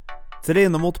Today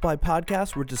in the Multiply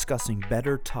podcast, we're discussing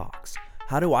better talks.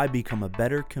 How do I become a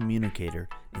better communicator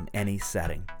in any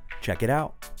setting? Check it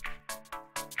out.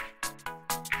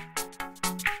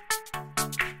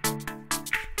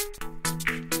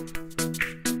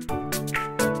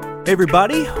 Hey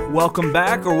everybody, welcome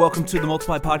back or welcome to the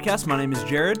Multiply podcast. My name is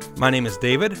Jared. My name is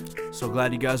David. So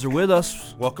glad you guys are with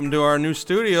us. Welcome to our new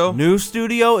studio. New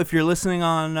studio. If you're listening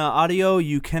on audio,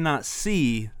 you cannot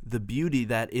see the beauty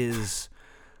that is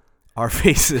our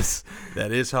faces.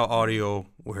 That is how audio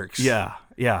works. Yeah.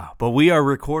 But we are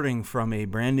recording from a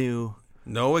brand new...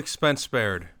 No expense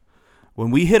spared.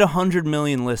 When we hit 100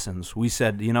 million listens, we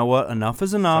said, you know what? Enough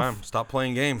is enough. Time. Stop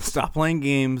playing games. Stop playing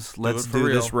games. Let's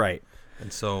do this right.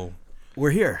 And so...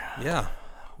 We're here. Yeah.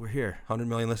 We're here. 100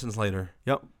 million listens later.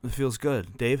 Yep. It feels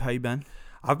good. Dave, how you been?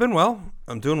 I've been well.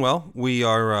 I'm doing well. We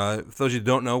are, for those of you who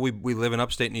don't know, we live in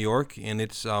upstate New York, and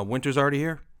it's winter's already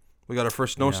here. We got our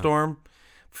first snowstorm.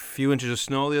 A few inches of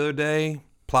snow the other day.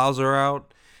 Plows are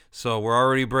out. So we're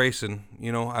already bracing.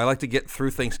 You know, I like to get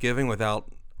through Thanksgiving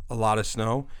without a lot of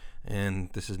snow, and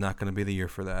this is not going to be the year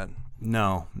for that.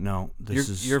 No.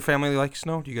 Your family likes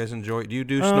snow? Do you guys enjoy? Do you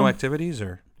do snow activities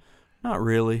or? Not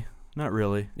really.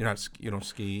 You don't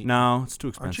ski? No, it's too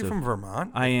expensive. Aren't you from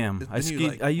Vermont? I am. I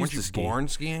ski. I used to ski. Weren't you born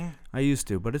skiing? I used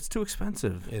to, but it's too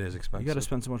expensive. It is expensive. You got to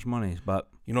spend so much money, but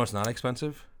you know what's not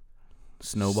expensive?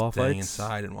 Snowball Staying fights.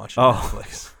 Inside and watching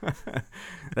Netflix.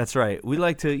 That's right. We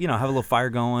like to, have a little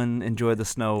fire going, enjoy the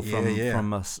snow from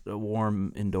a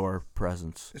warm indoor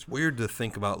presence. It's weird to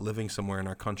think about living somewhere in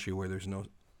our country where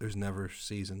there's never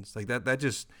seasons like that. That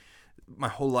just my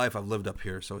whole life I've lived up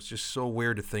here, so it's just so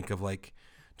weird to think of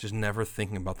just never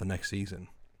thinking about the next season,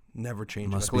 never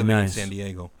changing. Must like be living nice. in San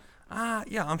Diego.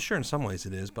 Yeah, I'm sure in some ways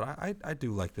it is, but I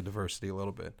do like the diversity a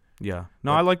little bit. Yeah.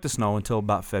 No, I like the snow until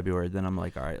about February. Then I'm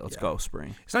like, all right, let's go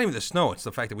spring. It's not even the snow. It's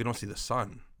the fact that we don't see the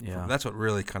sun. Yeah. That's what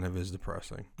really kind of is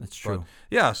depressing. That's true. But,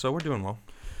 yeah, so we're doing well.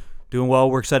 Doing well.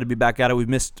 We're excited to be back at it.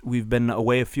 We've been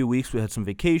away a few weeks. We had some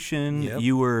vacation. Yep.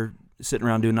 You were sitting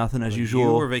around doing nothing as usual.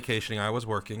 You were vacationing. I was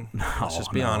working. Let's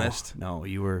just be honest. No,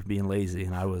 you were being lazy,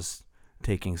 and I was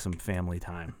taking some family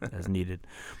time as needed.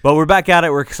 But we're back at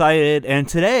it. We're excited. And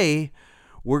today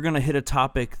we're going to hit a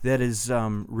topic that is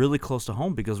really close to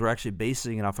home because we're actually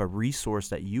basing it off a resource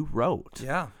that you wrote.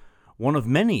 Yeah. One of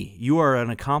many. You are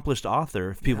an accomplished author,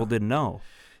 if people didn't know.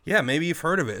 Yeah, maybe you've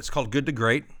heard of it. It's called Good to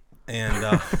Great.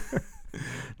 And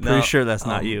pretty sure that's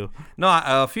not you. No,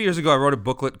 a few years ago I wrote a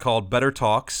booklet called Better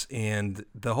Talks, and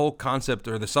the whole concept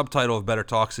or the subtitle of Better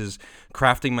Talks is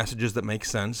crafting messages that make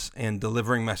sense and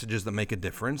delivering messages that make a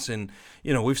difference. And,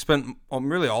 we've spent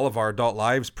really all of our adult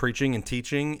lives preaching and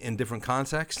teaching in different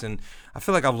contexts, and I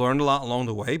feel like I've learned a lot along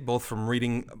the way, both from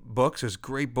reading books. There's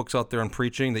great books out there on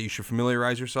preaching that you should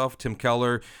familiarize yourself. Tim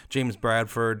Keller, James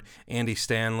Bradford, Andy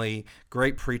Stanley,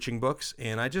 great preaching books.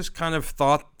 And I just kind of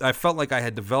I felt like I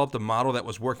had developed a model that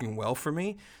was working well for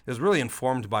me. It was really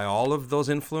informed by all of those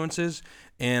influences.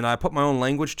 And I put my own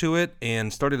language to it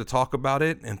and started to talk about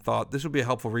it and thought this would be a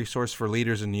helpful resource for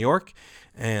leaders in New York,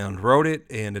 and wrote it.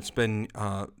 And it's been,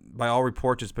 by all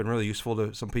reports, it's been really useful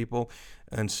to some people.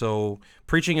 And so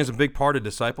preaching is a big part of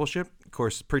discipleship. Of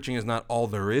course, preaching is not all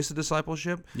there is to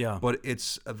discipleship, but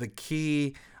it's the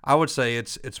key. I would say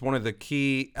it's one of the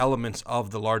key elements of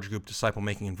the large group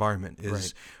disciple-making environment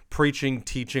is preaching,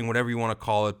 teaching, whatever you want to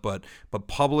call it, but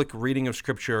public reading of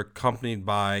Scripture accompanied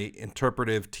by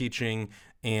interpretive teaching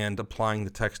and applying the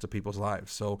text to people's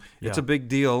lives. So it's a big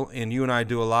deal, and you and I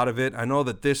do a lot of it. I know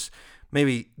that this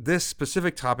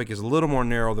specific topic is a little more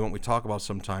narrow than what we talk about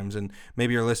sometimes, and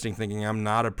maybe you're listening thinking, I'm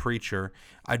not a preacher.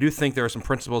 I do think there are some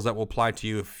principles that will apply to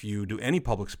you if you do any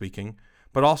public speaking,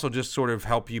 but also just sort of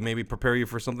help you maybe prepare you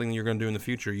for something you're going to do in the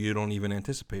future you don't even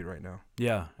anticipate right now.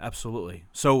 Yeah, absolutely.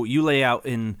 So you lay out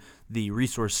in the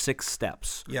resource 6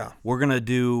 steps. Yeah. We're going to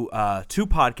do 2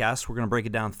 podcasts. We're going to break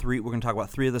it down 3. We're going to talk about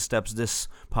 3 of the steps this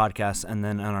podcast, and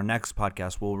then on our next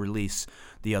podcast, we'll release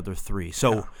the other 3.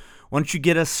 So why don't you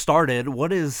get us started?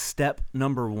 What is step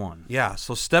number 1? Yeah,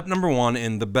 so step number 1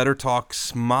 in the Better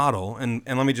Talks model, and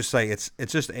let me just say, it's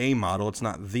just a model. It's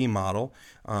not the model,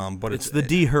 but it's the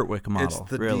D. Hertwick model.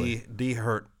 It's the really. D.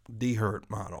 Hurt model. D. Hurt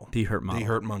model. D.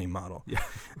 Hurt money model. Yeah.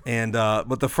 And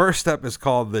but the first step is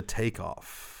called the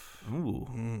takeoff. Ooh.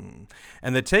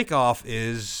 And the takeoff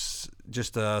is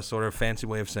just a sort of fancy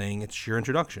way of saying it's your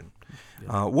introduction.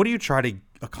 Yeah. What do you try to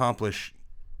accomplish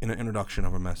in an introduction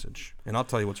of a message? And I'll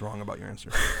tell you what's wrong about your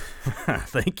answer.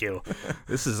 Thank you.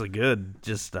 This is a good,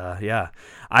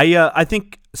 I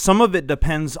think some of it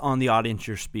depends on the audience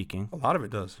you're speaking. A lot of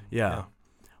it does. Yeah.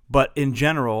 But in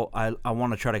general, I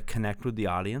want to try to connect with the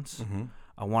audience. Mm-hmm.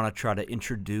 I want to try to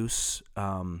introduce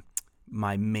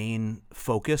my main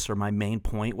focus or my main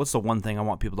point. What's the one thing I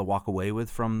want people to walk away with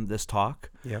from this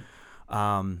talk? Yep.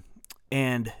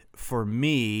 And for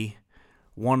me,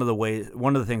 one of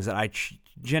the things that I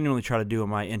genuinely try to do in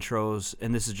my intros,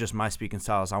 and this is just my speaking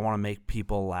style, is I want to make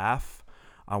people laugh.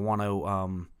 I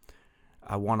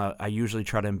usually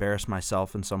try to embarrass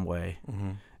myself in some way,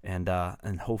 and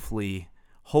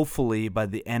hopefully by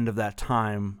the end of that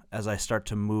time, as I start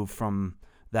to move from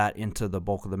that into the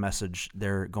bulk of the message,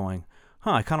 they're going,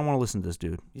 I kind of want to listen to this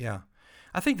dude. Yeah,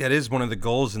 I think that is one of the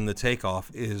goals in the takeoff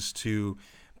is to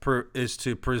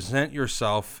present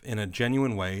yourself in a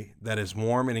genuine way that is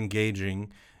warm and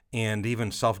engaging and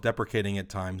even self-deprecating at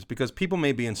times, because people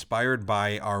may be inspired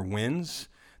by our wins.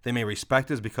 They may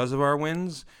respect us because of our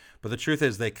wins, but the truth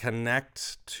is they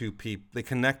connect to people. They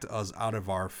connect us out of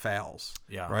our fails.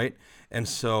 Yeah. Right. And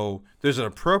so there's an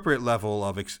appropriate level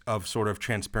of sort of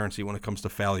transparency when it comes to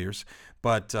failures,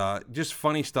 but just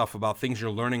funny stuff about things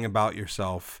you're learning about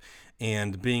yourself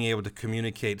and being able to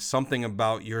communicate something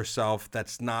about yourself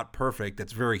that's not perfect,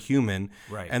 that's very human.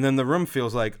 Right. And then the room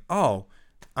feels like,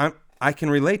 I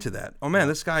can relate to that. Oh man,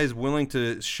 this guy is willing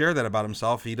to share that about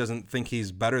himself. He doesn't think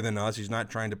he's better than us. He's not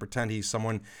trying to pretend he's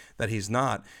someone that he's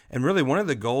not. And really, one of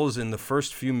the goals in the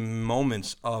first few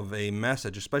moments of a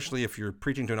message, especially if you're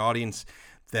preaching to an audience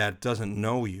that doesn't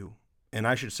know you, and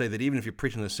I should say that even if you're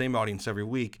preaching to the same audience every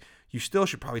week, you still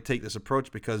should probably take this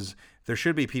approach, because there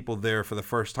should be people there for the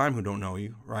first time who don't know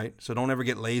you, right? So don't ever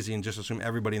get lazy and just assume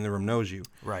everybody in the room knows you.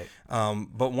 Right.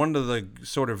 But one of the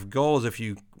sort of goals, if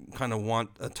you kind of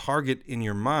want a target in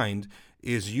your mind,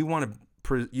 is you want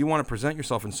to present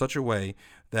yourself in such a way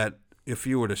that if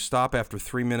you were to stop after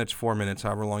 3 minutes, 4 minutes,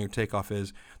 however long your takeoff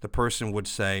is, the person would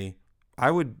say,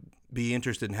 I would be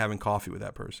interested in having coffee with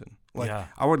that person.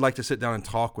 I would like to sit down and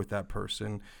talk with that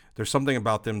person. There's something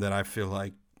about them that I feel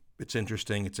like it's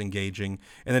interesting, it's engaging.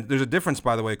 And then there's a difference,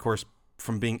 by the way, of course,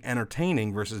 from being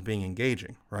entertaining versus being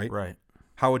engaging, right? Right.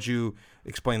 How would you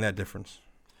explain that difference?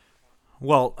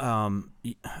 Well,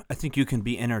 I think you can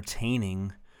be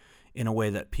entertaining in a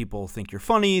way that people think you're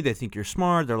funny, they think you're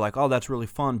smart, they're like, oh, that's really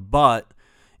fun, but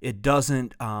it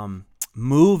doesn't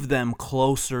move them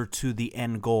closer to the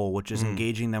end goal, which is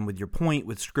engaging them with your point,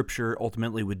 with Scripture,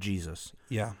 ultimately with Jesus.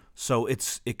 Yeah. So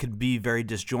it could be very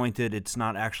disjointed. It's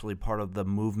not actually part of the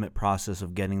movement process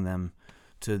of getting them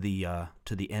to the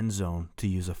end zone, to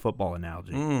use a football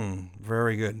analogy.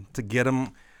 Very good. To get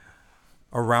them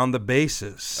around the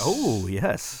bases. Oh,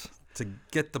 yes. To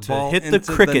get the ball hit into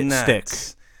the cricket net.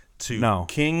 stick. To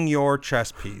king your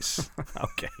chess piece.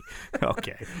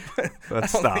 Okay.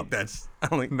 Let's stop.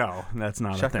 No, that's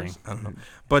not checkers? a thing. I don't know.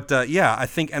 But I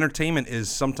think entertainment is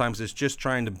sometimes it's just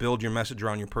trying to build your message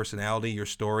around your personality, your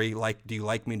story. Like, do you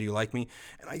like me? Do you like me?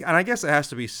 And I guess it has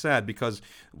to be said, because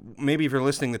maybe if you're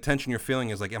listening, the tension you're feeling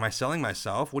is like, am I selling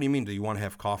myself? What do you mean? Do you want to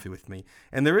have coffee with me?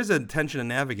 And there is a tension to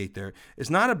navigate there.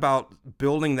 It's not about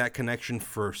building that connection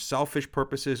for selfish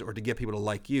purposes or to get people to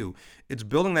like you. It's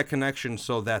building that connection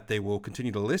so that they will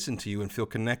continue to listen to you and feel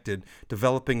connected,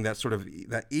 developing that sort of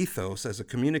that ethos as a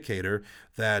communicator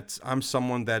that I'm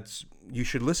someone that you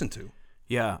should listen to.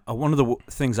 Yeah. One of the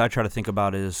things I try to think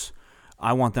about is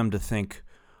I want them to think,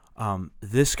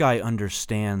 this guy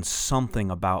understands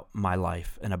something about my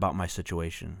life and about my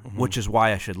situation, which is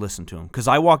why I should listen to him. Because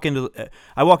I walk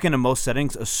into most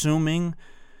settings assuming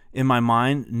in my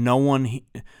mind no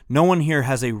one here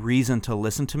has a reason to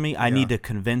listen to me. I need to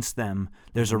convince them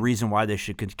there's a reason why they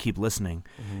should keep listening.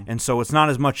 And so it's not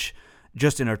as much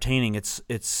just entertaining.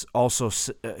 It's also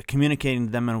communicating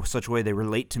to them in such a way they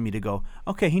relate to me, to go,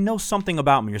 okay, he knows something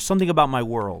about me or something about my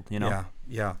world, you know?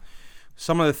 Yeah.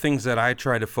 Some of the things that I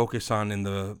try to focus on in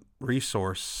the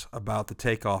resource about the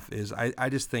takeoff is I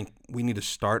just think we need to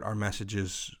start our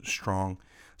messages strong.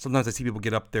 Sometimes I see people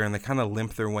get up there and they kind of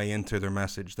limp their way into their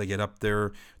message. They get up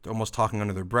there, they're almost talking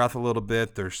under their breath a little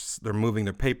bit. They're moving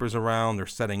their papers around, they're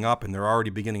setting up, and they're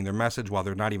already beginning their message while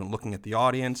they're not even looking at the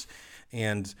audience.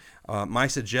 And my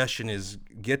suggestion is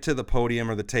get to the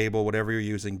podium or the table, whatever you're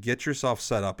using, get yourself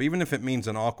set up, even if it means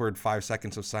an awkward 5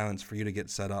 seconds of silence for you to get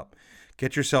set up.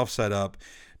 Get yourself set up,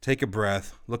 take a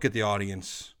breath, look at the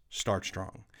audience, start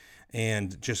strong.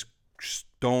 And just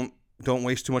don't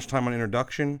waste too much time on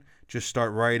introduction. Just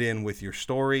start right in with your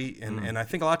story. And I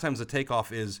think a lot of times the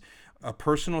takeoff is a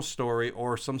personal story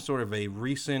or some sort of a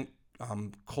recent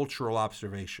cultural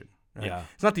observation. Right? Yeah.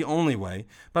 It's not the only way,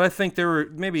 but I think there were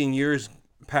maybe in years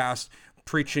past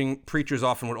preachers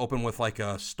often would open with like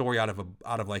a story out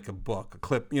of like a book, a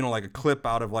clip, like a clip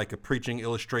out of like a preaching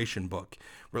illustration book,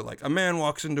 where like a man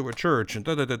walks into a church and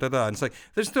da da da da da. And it's like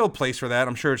there's still a place for that.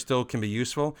 I'm sure it still can be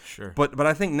useful. Sure. But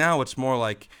I think now it's more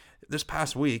like this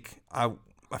past week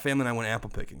my family and I went apple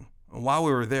picking. And while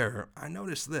we were there, I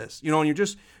noticed this.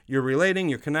 And you're relating,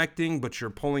 you're connecting, but you're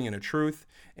pulling in a truth,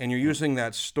 and you're using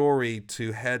that story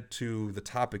to head to the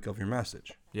topic of your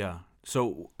message. Yeah.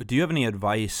 So do you have any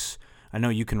advice? I know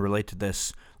you can relate to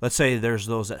this. Let's say there's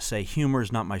those that say humor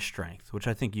is not my strength, which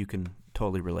I think you can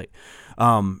totally relate.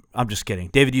 I'm just kidding.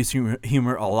 David used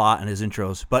humor a lot in his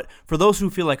intros. But for those who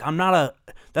feel like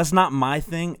that's not my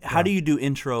thing, how do you do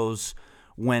intros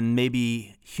when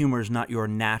maybe humor is not your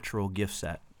natural gift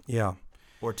set? Yeah.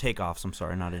 Or takeoffs, I'm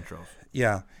sorry, not intros.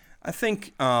 Yeah. I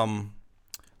think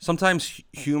sometimes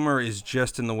humor is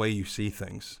just in the way you see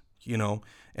things,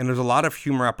 and there's a lot of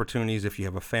humor opportunities if you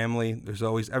have a family. There's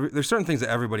certain things that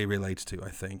everybody relates to, I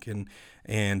think,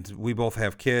 and we both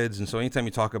have kids, and so anytime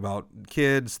you talk about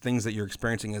kids, things that you're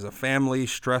experiencing as a family,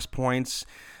 stress points,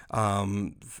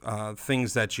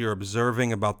 things that you're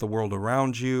observing about the world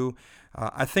around you,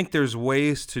 I think there's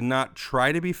ways to not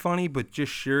try to be funny, but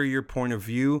just share your point of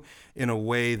view in a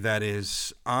way that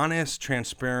is honest,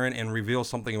 transparent, and reveals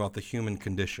something about the human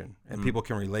condition and people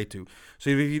can relate to. So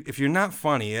if you're not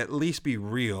funny, at least be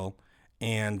real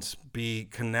and be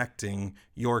connecting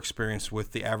your experience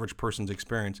with the average person's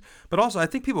experience. But also, I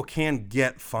think people can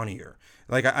get funnier.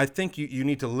 Like, I think you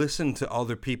need to listen to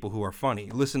other people who are funny.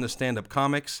 Listen to stand-up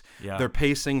comics, their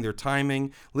pacing, their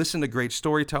timing. Listen to great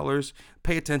storytellers.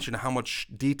 Pay attention to how much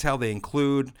detail they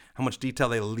include, how much detail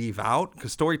they leave out,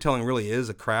 because storytelling really is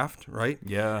a craft, right?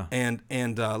 Yeah. And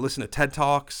listen to TED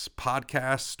Talks,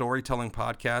 podcasts, storytelling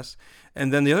podcasts.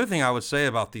 And then the other thing I would say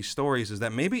about these stories is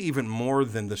that maybe even more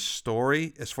than the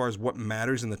story, as far as what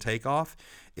matters in the takeoff,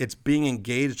 it's being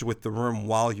engaged with the room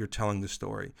while you're telling the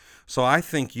story. So I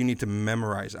think you need to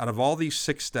memorize. Out of all these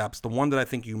 6 steps, the one that I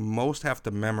think you most have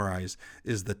to memorize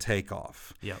is the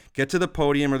takeoff. Yep. Get to the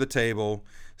podium or the table,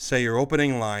 say your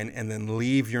opening line, and then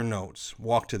leave your notes.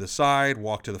 Walk to the side,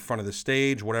 walk to the front of the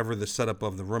stage, whatever the setup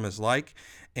of the room is like,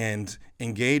 and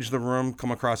engage the room, come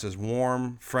across as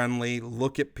warm, friendly,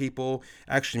 look at people,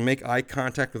 actually make eye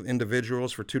contact with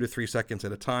individuals for 2 to 3 seconds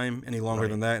at a time. Any longer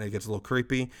than that, and it gets a little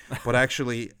creepy. But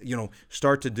actually,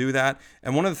 start to do that.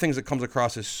 And one of the things that comes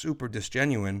across as super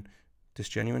disgenuine, is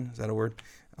that a word?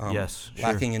 Yes, sure.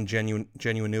 Lacking in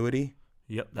genuinity.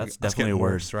 Yep, that's definitely a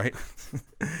word. Worse, right?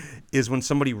 Is when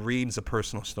somebody reads a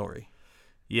personal story.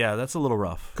 Yeah, that's a little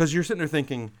rough. Because you're sitting there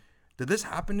thinking, did this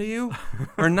happen to you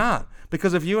or not?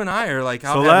 Because if you and I are like...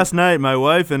 last night, my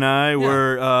wife and I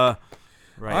were...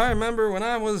 right. I remember when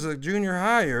I was a junior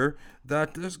higher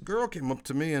that this girl came up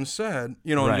to me and said, and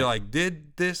you're like,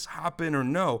 did this happen or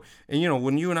no? And,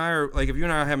 when you and I are, like, if you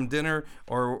and I are having dinner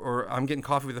or I'm getting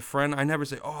coffee with a friend, I never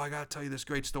say, oh, I got to tell you this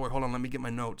great story. Hold on, let me get my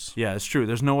notes. Yeah, it's true.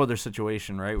 There's no other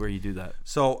situation, right, where you do that.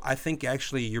 So I think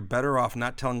actually you're better off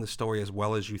not telling the story as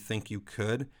well as you think you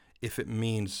could if it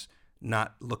means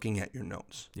not looking at your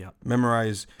notes. Yeah.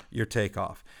 Memorize your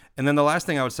takeoff. And then the last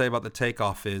thing I would say about the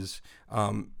takeoff is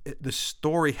the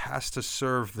story has to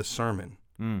serve the sermon.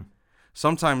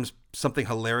 Sometimes something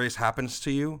hilarious happens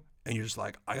to you and you're just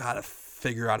like, I got to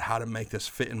figure out how to make this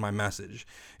fit in my message.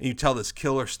 And you tell this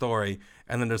killer story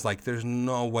and then there's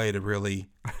no way to really.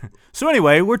 So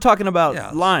anyway, we're talking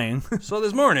about lying. So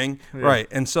this morning, right.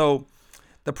 And so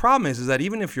the problem is that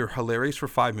even if you're hilarious for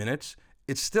 5 minutes,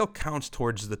 it still counts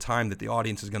towards the time that the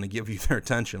audience is going to give you their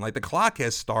attention. Like the clock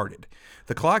has started.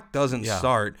 The clock doesn't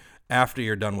start after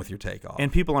you're done with your takeoff.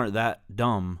 And people aren't that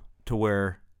dumb to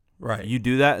where you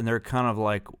do that and they're kind of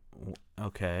like,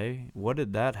 okay, what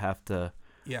did that have to...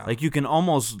 Yeah. Like you can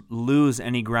almost lose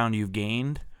any ground you've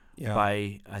gained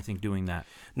by, I think, doing that.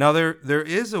 Now, there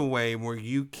is a way where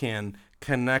you can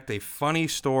connect a funny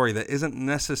story that isn't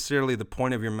necessarily the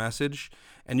point of your message,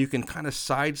 and you can kind of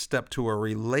sidestep to a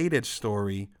related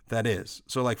story that is.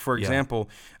 So, like, for example,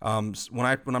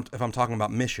 if I'm talking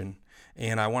about mission,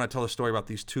 and I want to tell a story about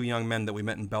these 2 young men that we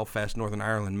met in Belfast, Northern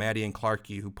Ireland, Maddie and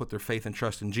Clarkie, who put their faith and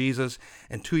trust in Jesus.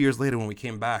 And 2 years later, when we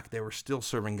came back, they were still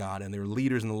serving God, and they were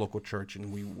leaders in the local church.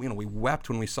 And we wept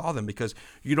when we saw them because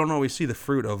you don't always see the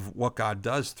fruit of what God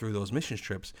does through those missions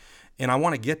trips. And I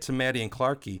want to get to Maddie and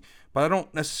Clarkie, but I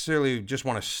don't necessarily just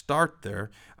want to start there.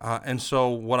 And so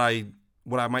what I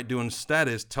might do instead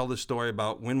is tell the story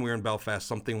about when we were in Belfast,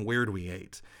 something weird we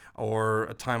ate, or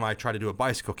a time I tried to do a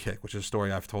bicycle kick, which is a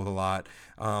story I've told a lot,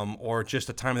 or just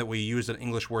a time that we used an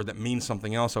English word that means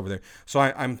something else over there. So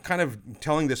I'm kind of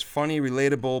telling this funny,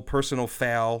 relatable, personal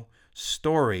fail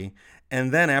story,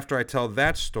 and then after I tell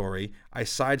that story, I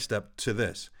sidestep to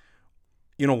this.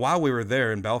 While we were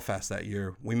there in Belfast that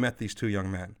year, we met these 2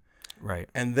 young men. Right.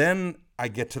 And then I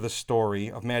get to the story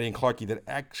of Maddie and Clarkie that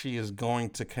actually is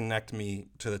going to connect me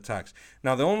to the text.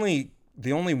 Now, the only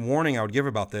the only warning I would give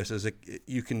about this is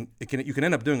you can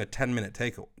end up doing a 10-minute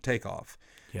takeoff.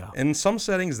 Yeah. In some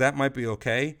settings that might be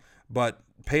okay, but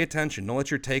pay attention. Don't let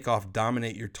your takeoff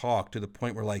dominate your talk to the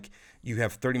point where like you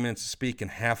have 30 minutes to speak and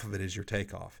half of it is your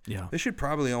takeoff. Yeah. This should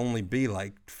probably only be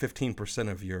like 15%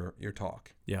 of your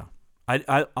talk. Yeah.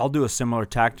 I'll do a similar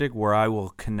tactic where I will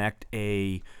connect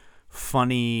a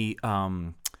funny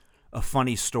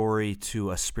story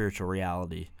to a spiritual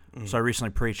reality. Mm-hmm. So I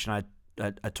recently preached, and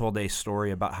I told a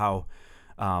story about how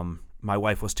my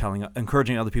wife was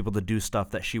encouraging other people to do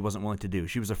stuff that she wasn't willing to do.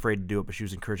 She was afraid to do it, but she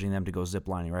was encouraging them to go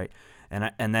ziplining, right?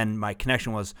 And then my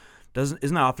connection was, isn't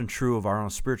that often true of our own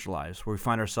spiritual lives, where we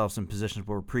find ourselves in positions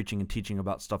where we're preaching and teaching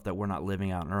about stuff that we're not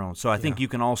living out on our own? So I think you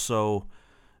can also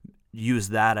use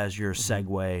that as your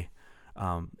segue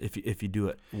if you do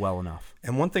it well enough.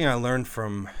 And one thing I learned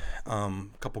from a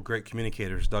couple great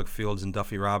communicators, Doug Fields and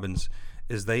Duffy Robbins,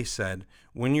 is they said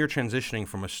when you're transitioning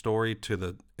from a story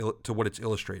to what it's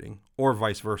illustrating, or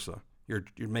vice versa, you're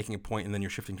making a point and then you're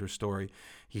shifting to a story.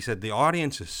 He said the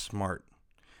audience is smart.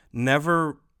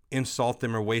 Never insult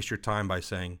them or waste your time by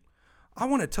saying, "I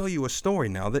want to tell you a story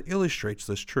now that illustrates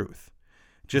this truth."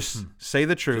 Just say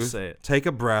the truth. Just say it. Take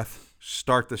a breath.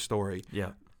 Start the story.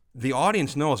 Yeah. The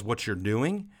audience knows what you're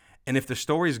doing, and if the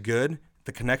story's good,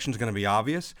 the connection's going to be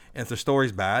obvious. And if the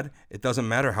story's bad, it doesn't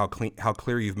matter how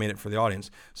clear you've made it for the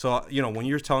audience. So, when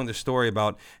you're telling the story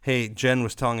about, hey, Jen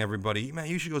was telling everybody, man,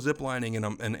 you should go ziplining,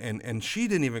 and she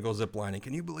didn't even go ziplining.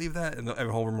 Can you believe that? And the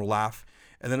whole room will laugh.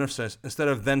 And then instead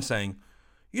of then saying,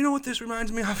 you know what this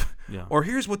reminds me of? Yeah. Or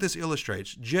here's what this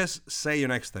illustrates. Just say your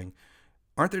next thing.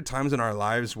 Aren't there times in our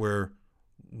lives where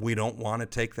we don't want to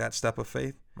take that step of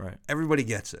faith? Right. Everybody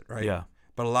gets it, right? Yeah.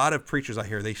 But a lot of preachers I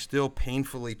hear, they still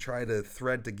painfully try to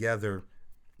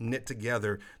knit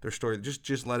together their story.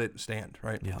 Just let it stand,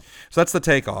 right? Yeah. So that's the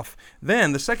takeoff.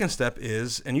 Then the second step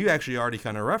is, and you actually already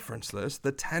kind of referenced this,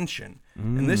 the tension.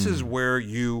 And this is where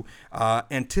you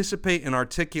anticipate and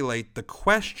articulate the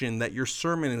question that your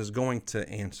sermon is going to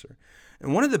answer.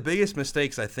 And one of the biggest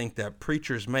mistakes I think that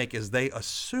preachers make is they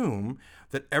assume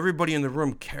that everybody in the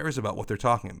room cares about what they're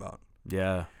talking about.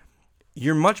 Yeah.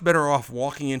 You're much better off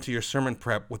walking into your sermon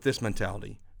prep with this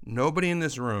mentality. Nobody in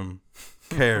this room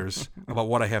cares about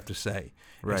what I have to say.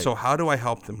 Right. And so how do I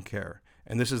help them care?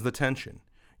 And this is the tension.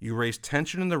 You raise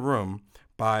tension in the room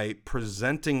by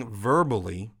presenting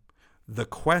verbally the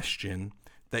question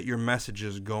that your message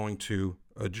is going to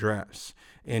address.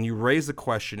 And you raise the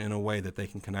question in a way that they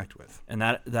can connect with. And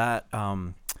that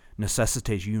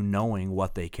necessitates you knowing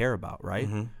what they care about, right?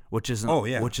 Mm-hmm. Which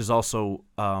is also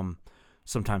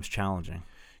sometimes challenging.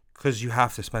 Because you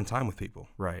have to spend time with people.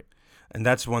 Right. And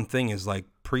that's one thing is like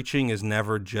preaching is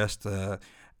never just a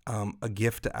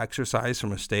gift to exercise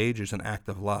from a stage. It's an act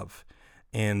of love.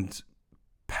 And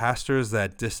pastors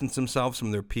that distance themselves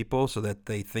from their people so that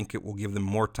they think it will give them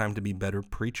more time to be better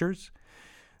preachers,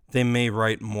 they may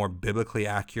write more biblically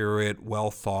accurate,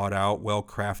 well thought out, well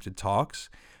crafted talks,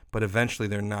 but eventually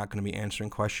they're not going to be answering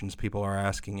questions people are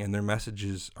asking, and their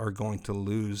messages are going to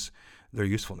lose their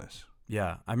usefulness.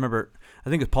 Yeah, I remember, I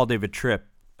think it's Paul David Tripp,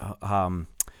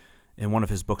 in one of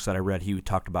his books that I read, he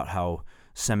talked about how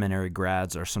seminary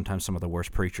grads are sometimes some of the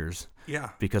worst preachers. Yeah.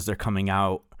 Because they're coming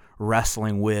out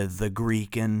wrestling with the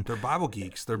Greek and they're Bible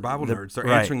geeks, they're Bible nerds, they're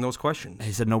answering those questions.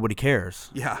 He said nobody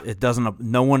cares. Yeah. It doesn't.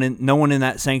 No one in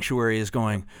that sanctuary is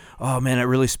going, oh man, it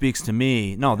really speaks to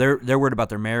me. No, they're worried about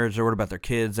their marriage, they're worried about their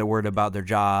kids, they're worried about their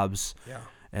jobs. Yeah.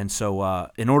 And so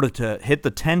in order to hit the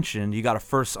tension, you got to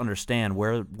first understand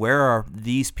where are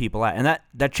these people at, and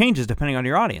that changes depending on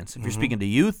your audience. If you're speaking to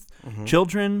youth,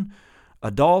 children,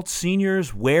 adults,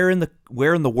 seniors, where in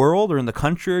the world or in the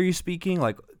country are you speaking?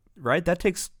 Like, right? That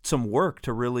takes some work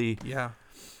to really. Yeah.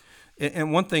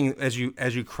 And one thing, as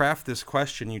you craft this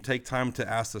question, you take time to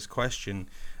ask this question.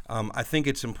 I think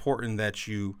it's important that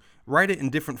you write it in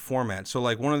different formats. So,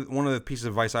 like one of the pieces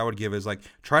of advice I would give is like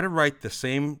try to write the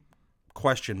same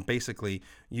question basically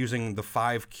using the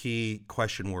 5 key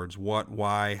question words: what,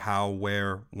 why, how,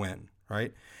 where, when,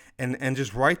 right? And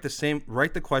just write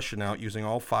the question out using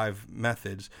all 5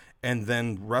 methods, and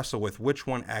then wrestle with which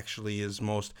one actually is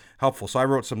most helpful. So I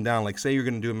wrote some down, like say you're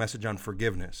going to do a message on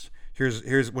forgiveness.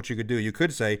 Here's what you could do. You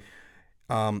could say,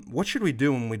 what should we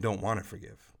do when we don't want to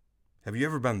forgive? Have you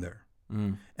ever been there?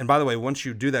 And by the way, once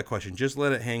you do that question, just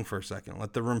let it hang for a second.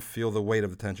 Let the room feel the weight of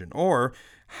the tension. Or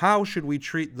how should we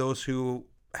treat those who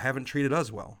haven't treated us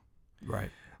well? Right.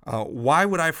 Why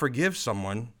would I forgive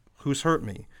someone who's hurt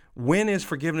me? When is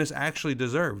forgiveness actually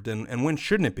deserved, and when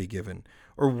shouldn't it be given?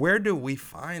 Or where do we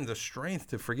find the strength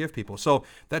to forgive people? So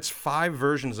that's 5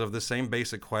 versions of the same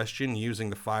basic question using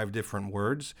the 5 different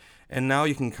words. And now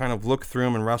you can kind of look through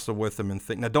them and wrestle with them and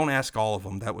think. Now, don't ask all of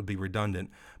them. That would be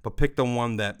redundant. But pick the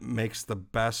one that makes the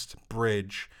best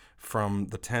bridge from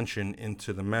the tension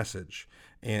into the message.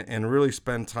 And really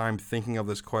spend time thinking of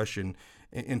this question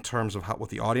in terms of what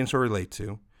the audience will relate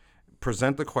to.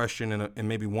 Present the question in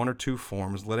maybe 1 or 2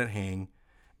 forms, let it hang,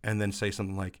 and then say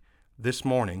something like, this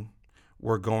morning,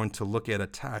 we're going to look at a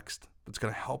text that's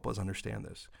going to help us understand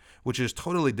this, which is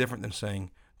totally different than saying,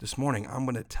 this morning, I'm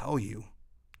going to tell you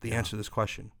the answer to this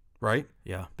question, right?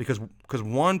 Yeah. Because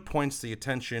one points the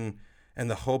attention and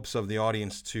the hopes of the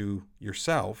audience to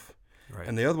yourself, Right.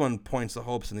 and the other one points the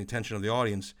hopes and the attention of the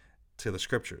audience to the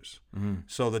scriptures. Mm-hmm.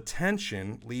 So the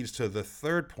tension leads to the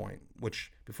third point,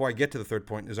 which, before I get to the third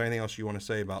point, is there anything else you want to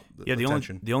say about the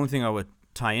tension? The only thing I would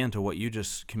tie into what you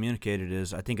just communicated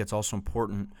is I think it's also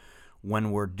important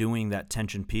when we're doing that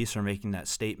tension piece or making that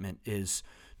statement is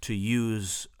to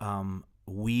use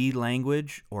we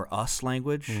language or us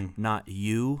language, not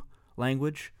you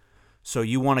language. So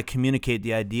you want to communicate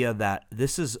the idea that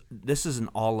this is an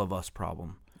all of us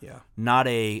problem. Yeah. Not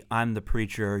a I'm the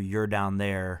preacher, you're down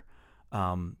there.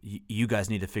 You guys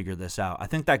need to figure this out. I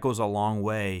think that goes a long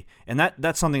way, and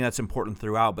that's something that's important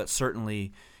throughout. But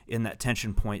certainly in that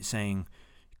tension point, saying,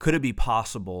 could it be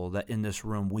possible that in this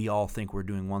room we all think we're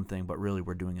doing one thing, but really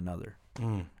we're doing another?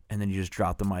 And then you just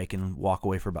drop the mic and walk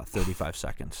away for about 35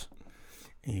 seconds.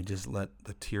 And you just let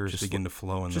the tears begin to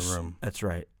flow in the room. That's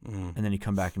right. And then you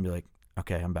come back and be like,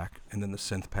 okay, I'm back. And then the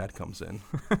synth pad comes in,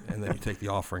 and then you take the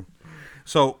offering.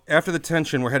 So after the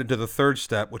tension, we're headed to the third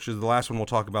step, which is the last one we'll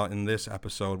talk about in this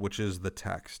episode, which is the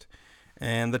text.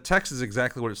 And the text is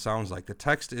exactly what it sounds like. The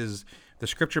text is the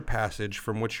scripture passage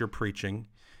from which you're preaching,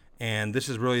 and this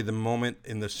is really the moment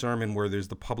in the sermon where there's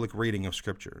the public reading of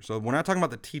scripture. So we're not talking about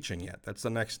the teaching yet. That's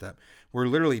the next step. We're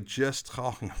literally just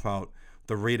talking about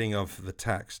the reading of the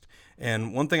text.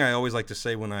 And one thing I always like to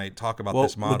say when I talk about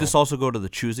this model... Would this also go to the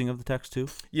choosing of the text too?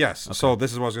 Yes. Okay. So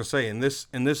this is what I was going to say.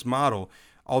 In this model,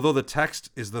 although the text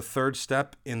is the third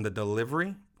step in the delivery,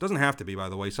 it doesn't have to be, by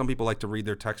the way. Some people like to read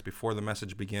their text before the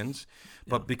message begins.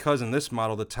 But because in this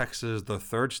model, the text is the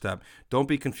third step, don't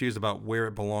be confused about where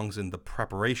it belongs in the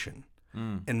preparation.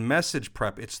 In message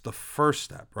prep, it's the first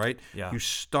step, right? Yeah. You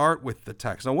start with the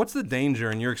text. Now, what's the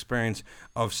danger in your experience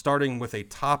of starting with a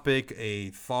topic, a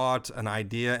thought, an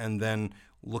idea, and then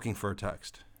looking for a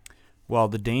text? Well,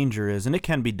 the danger is, and it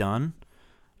can be done,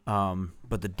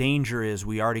 but the danger is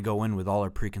we already go in with all our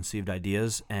preconceived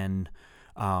ideas and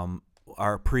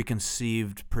our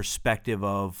preconceived perspective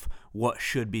of what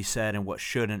should be said and what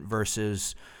shouldn't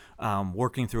versus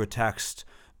working through a text,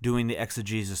 doing the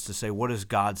exegesis to say, what is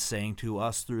God saying to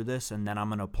us through this, and then I'm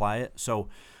going to apply it. So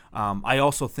I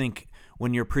also think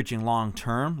when you're preaching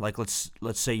long-term, like let's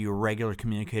say you're a regular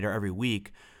communicator every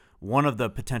week, one of the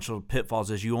potential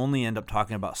pitfalls is you only end up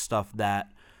talking about stuff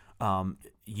that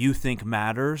you think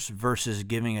matters versus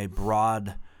giving a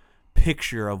broad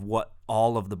picture of what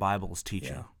all of the Bible is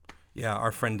teaching. Yeah,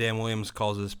 our friend Dan Williams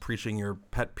calls this preaching your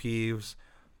pet peeves,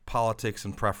 politics,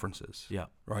 and preferences. Yeah.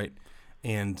 Right?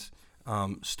 And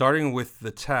starting with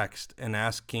the text and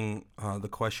asking the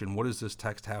question, what does this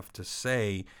text have to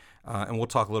say? And we'll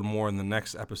talk a little more in the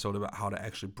next episode about how to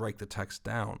actually break the text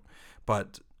down.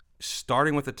 But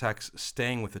starting with the text,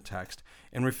 staying with the text,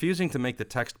 and refusing to make the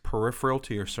text peripheral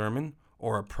to your sermon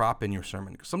or a prop in your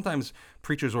sermon. Because sometimes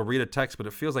preachers will read a text, but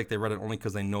it feels like they read it only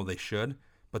because they know they should.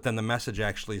 But then the message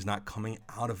actually is not coming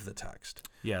out of the text.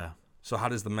 Yeah. So how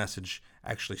does the message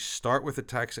actually start with the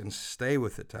text and stay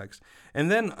with the text? And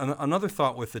then another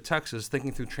thought with the text is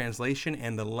thinking through translation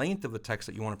and the length of the text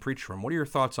that you want to preach from. What are your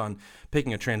thoughts on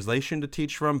picking a translation to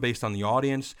teach from based on the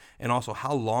audience? And also,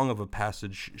 how long of a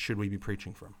passage should we be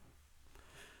preaching from?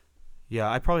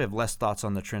 Yeah, I probably have less thoughts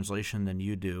on the translation than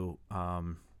you do.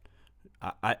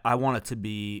 I want it to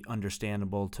be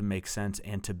understandable, to make sense,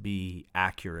 and to be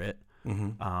accurate.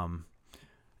 Mm-hmm.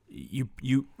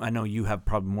 I know you have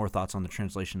probably more thoughts on the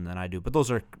translation than I do, but those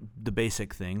are the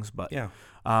basic things. But yeah.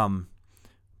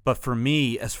 But for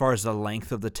me, as far as the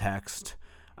length of the text,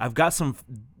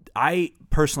 I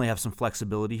personally have some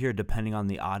flexibility here depending on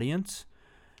the audience.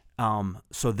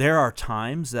 So there are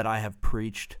times that I have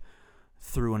preached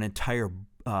through an entire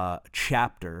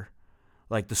chapter,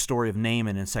 like the story of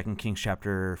Naaman in 2 Kings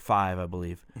chapter 5, I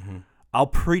believe. Mm-hmm. I'll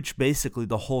preach basically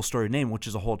the whole story of Naaman, which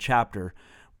is a whole chapter,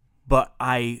 but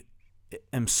I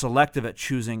am selective at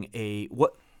choosing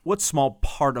what small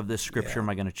part of this scripture am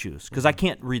I going to choose? Because I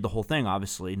can't read the whole thing,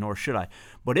 obviously, nor should I.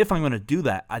 But if I'm going to do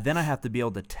that, then I have to be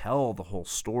able to tell the whole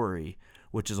story,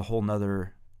 which is a whole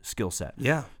nother skill set.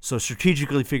 Yeah. So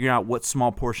strategically figuring out what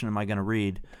small portion am I going to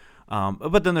read.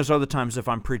 But then there's other times if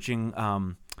I'm preaching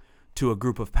to a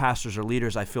group of pastors or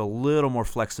leaders, I feel a little more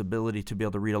flexibility to be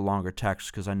able to read a longer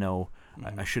text because I know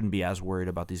I shouldn't be as worried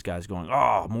about these guys going,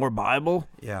 oh, more Bible?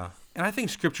 Yeah. And I think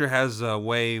Scripture has a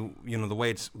way,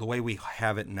 the way we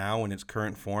have it now in its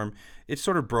current form, it's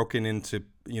sort of broken into,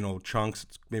 chunks.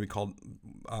 It's maybe called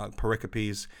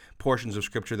pericopes, portions of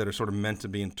Scripture that are sort of meant to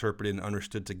be interpreted and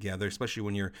understood together, especially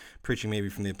when you're preaching maybe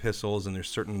from the epistles and there's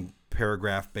certain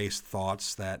paragraph-based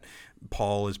thoughts that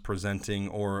Paul is presenting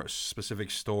or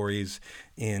specific stories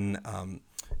in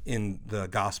the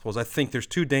Gospels. I think there's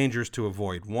two dangers to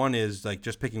avoid. One is like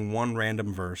just picking one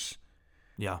random verse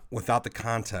without the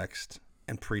context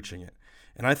and preaching it.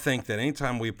 And I think that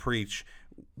anytime we preach,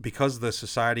 because the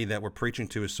society that we're preaching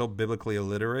to is so biblically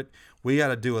illiterate, we got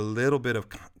to do a little bit of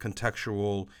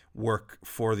contextual work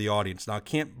for the audience. Now,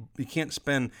 you can't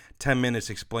spend 10 minutes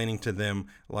explaining to them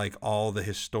like all the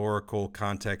historical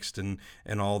context and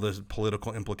all the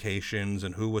political implications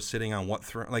and who was sitting on what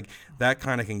throne. Like that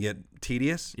kind of can get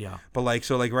tedious. Yeah. But like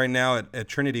right now at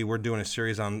Trinity, we're doing a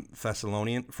series on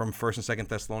Thessalonian from 1st and 2nd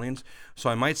Thessalonians. So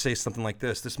I might say something like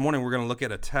this. This morning we're going to look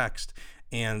at a text,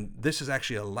 and this is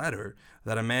actually a letter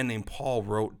that a man named Paul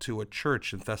wrote to a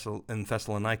church in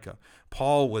Thessalonica.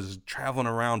 Paul was traveling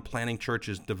around planting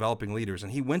churches, developing leaders,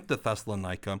 and he went to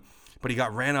Thessalonica, but he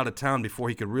got ran out of town before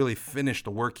he could really finish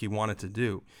the work he wanted to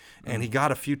do. And he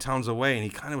got a few towns away, and he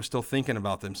kind of was still thinking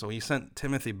about them. So he sent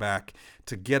Timothy back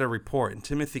to get a report. And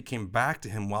Timothy came back to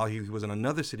him while he was in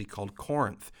another city called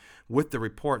Corinth with the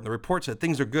report. And the report said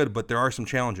things are good, but there are some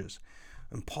challenges.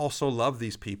 And Paul so loved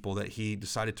these people that he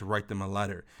decided to write them a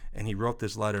letter. And he wrote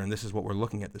this letter, and this is what we're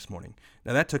looking at this morning.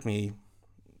 Now, that took me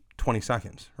 20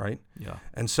 seconds, right? Yeah.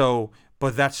 And so,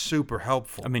 but that's super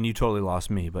helpful. I mean, you totally lost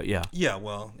me, but yeah. Yeah,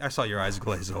 well, I saw your eyes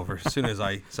glaze over. As soon as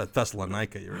I said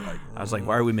Thessalonica, you were like... I was like,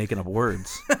 why are we making up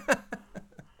words?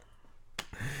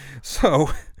 So,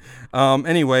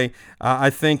 anyway, I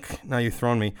think, now you've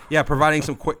thrown me. Yeah, providing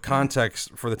some quick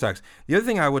context for the text. The other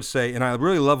thing I would say, and I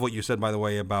really love what you said, by the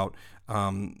way, about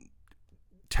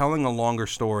telling a longer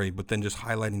story, but then just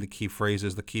highlighting the key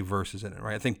phrases, the key verses in it,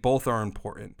 right? I think both are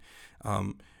important.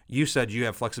 You said you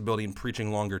have flexibility in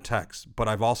preaching longer texts, but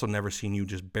I've also never seen you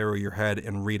just bury your head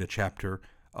and read a chapter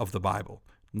of the Bible.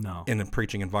 No. In a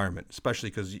preaching environment, especially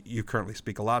because you currently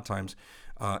speak a lot of times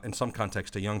in some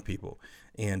context to young people.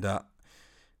 And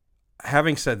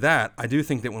having said that, I do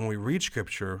think that when we read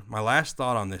Scripture, my last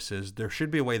thought on this is there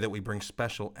should be a way that we bring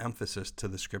special emphasis to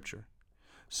the Scripture.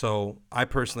 So I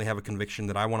personally have a conviction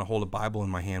that I want to hold a Bible in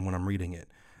my hand when I'm reading it.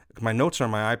 My notes are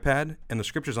on my iPad and the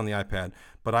Scripture's on the iPad,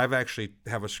 but I've actually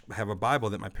have a Bible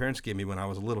that my parents gave me when I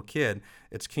was a little kid.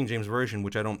 It's King James Version,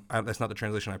 which that's not the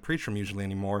translation I preach from usually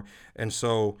anymore. And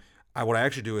so what I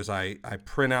actually do is I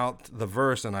print out the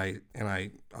verse and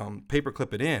I paper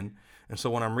clip it in. And so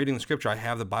when I'm reading the Scripture, I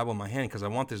have the Bible in my hand because I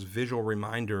want this visual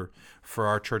reminder for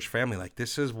our church family. Like,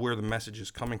 this is where the message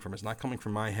is coming from. It's not coming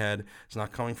from my head. It's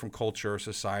not coming from culture or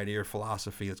society or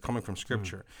philosophy. It's coming from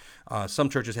Scripture. Some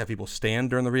churches have people stand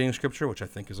during the reading of Scripture, which I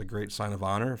think is a great sign of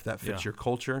honor if that fits your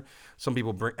culture. Some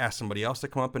people ask somebody else to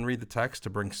come up and read the text to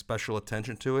bring special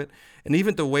attention to it. And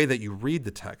even the way that you read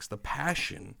the text, the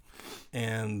passion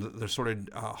and the sort of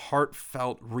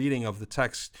heartfelt reading of the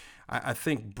text, I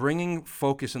think bringing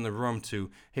focus in the room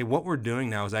to, hey, what we're doing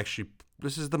now is actually,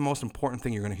 this is the most important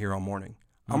thing you're going to hear all morning.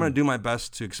 I'm going to do my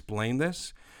best to explain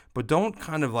this, but don't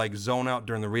kind of like zone out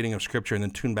during the reading of Scripture and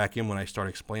then tune back in when I start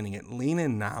explaining it. Lean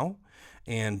in now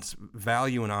and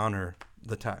value and honor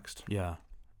the text. Yeah,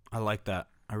 I like that.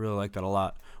 I really like that a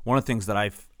lot. One of the things that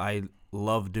I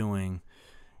love doing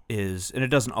is, and it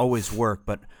doesn't always work,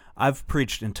 but I've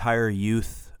preached entire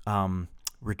youth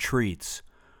retreats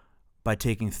by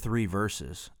taking 3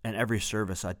 verses, and every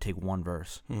service I'd take 1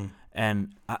 verse.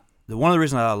 And one of the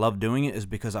reasons I love doing it is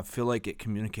because I feel like it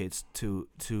communicates to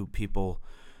people.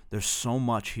 There's so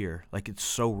much here, like it's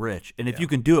so rich, and if you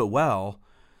can do it well,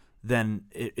 then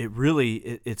it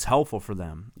really it's helpful for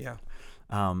them. Yeah.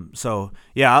 So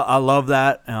yeah, I love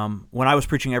that. When I was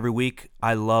preaching every week,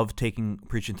 I love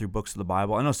preaching through books of the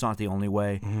Bible. I know it's not the only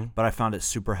way, but I found it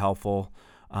super helpful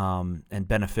and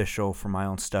beneficial for my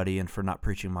own study and for not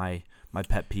preaching my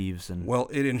pet peeves. And well,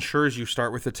 it ensures you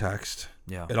start with the text.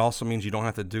 Yeah. It also means you don't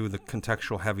have to do the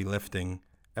contextual heavy lifting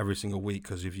every single week,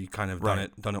 because if you kind of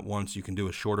done it once, you can do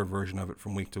a shorter version of it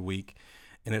from week to week.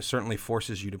 And it certainly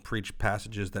forces you to preach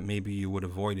passages that maybe you would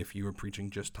avoid if you were preaching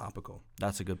just topical.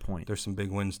 That's a good point. There's some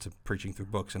big wins to preaching through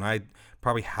books. And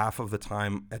probably half of the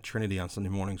time at Trinity on Sunday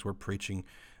mornings, we're preaching,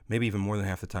 maybe even more than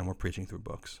half the time we're preaching through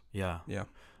books. Yeah. Yeah.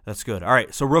 That's good. All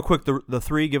right. So real quick, the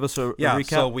three, give us a recap.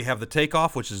 So we have the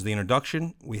takeoff, which is the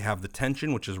introduction. We have the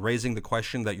tension, which is raising the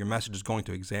question that your message is going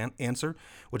to answer.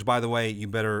 Which, by the way,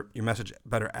 your message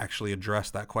better actually address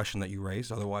that question that you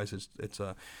raised. Otherwise, it's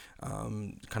a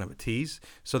kind of a tease.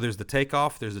 So there's the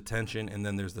takeoff, there's the tension, and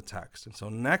then there's the text. And so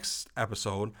next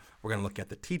episode, we're going to look at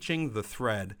the teaching, the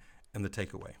thread, and the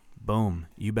takeaway. Boom.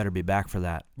 You better be back for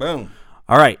that. Boom.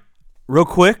 All right. Real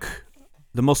quick.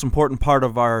 The most important part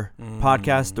of our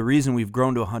podcast, the reason we've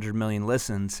grown to 100 million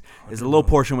listens, is a little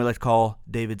portion we like to call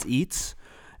David's Eats.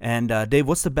 And Dave,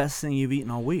 what's the best thing you've eaten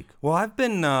all week? Well, I've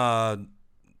been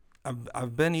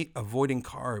avoiding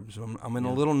carbs. I'm in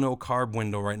a little no carb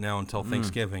window right now until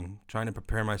Thanksgiving, trying to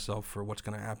prepare myself for what's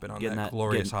going to happen on that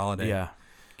glorious holiday. Yeah,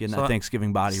 getting that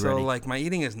Thanksgiving body ready. So, like, my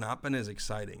eating has not been as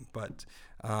exciting, but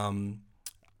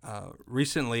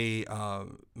recently,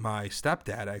 my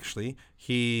stepdad, actually,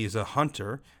 he's a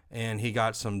hunter, and he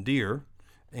got some deer,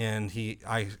 and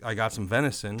I got some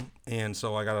venison, and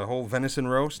so I got a whole venison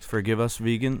roast. Forgive us,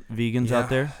 vegans out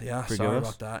there. Yeah, Forgive sorry us.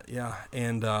 about that. Yeah,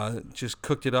 and just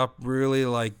cooked it up really,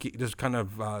 like, just kind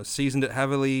of seasoned it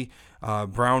heavily,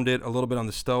 browned it a little bit on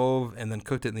the stove, and then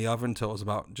cooked it in the oven until it was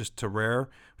about just to rare,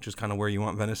 which is kind of where you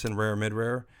want venison, rare,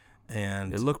 mid-rare.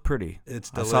 And it looked pretty. It's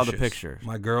delicious. I saw the pictures.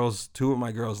 Two of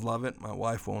my girls love it. My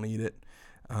wife won't eat it.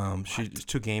 She's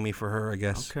too gamey for her, I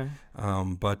guess. Okay.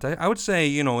 But I would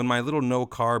say, in my little no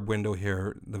carb window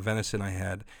here, the venison I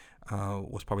had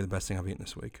was probably the best thing I've eaten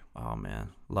this week. Oh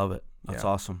man, love it. That's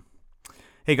awesome.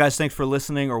 Hey guys, thanks for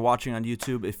listening or watching on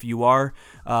YouTube. If you are,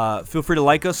 feel free to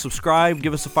like us, subscribe,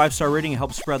 give us a 5-star rating. It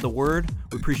helps spread the word.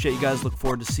 We appreciate you guys. Look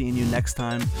forward to seeing you next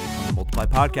time on the Multiply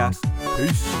Podcast.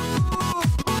 Peace.